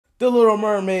the Little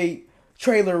Mermaid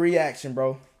trailer reaction,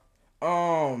 bro.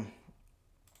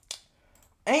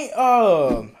 Ain't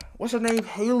what's her name?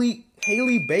 Haley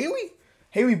Bailey,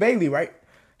 right?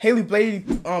 Haley Bailey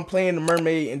playing the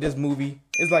mermaid in this movie.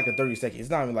 It's like a 30-second. It's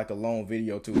not even like a long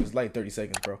video too. It's like 30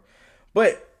 seconds, bro.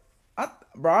 But I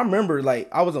remember like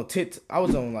I was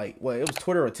on like what, it was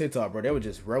Twitter or TikTok, bro. They were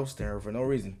just roasting her for no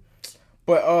reason.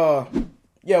 But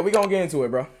yeah, we gonna get into it,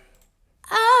 bro.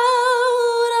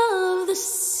 Out of the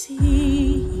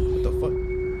sea. What the fuck?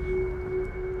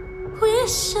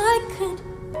 Wish I could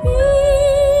be.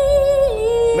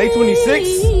 May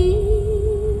 26th.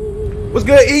 What's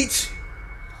good, each?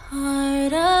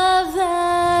 Part of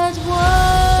that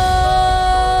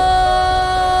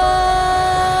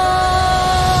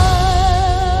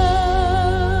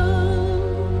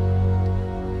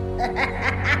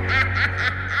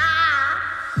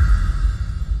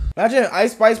Imagine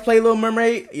Ice Spice play Little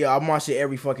Mermaid. Yeah, I'm watching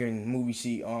every fucking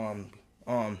movie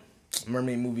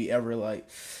mermaid movie ever. Like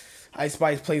Ice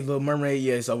Spice plays Little Mermaid.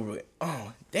 Yeah, it's over with.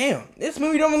 Oh damn, this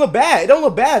movie don't look bad. It don't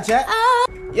look bad, chat.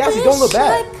 Yeah, it don't look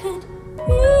bad.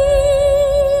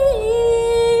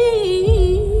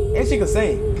 And she can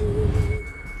sing.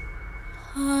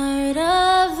 Part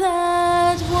of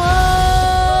that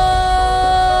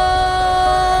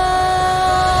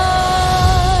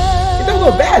It don't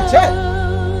look bad, chat.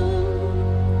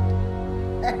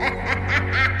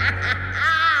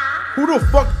 Who the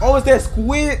fuck? Oh, it's that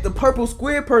squid, the purple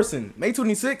squid person. May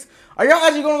 26th. Are y'all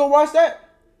actually gonna go watch that?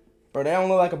 Bro, that don't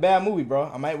look like a bad movie, bro.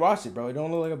 I might watch it, bro. It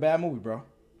don't look like a bad movie, bro.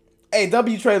 Hey,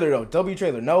 W trailer though. W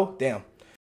trailer. No? Damn.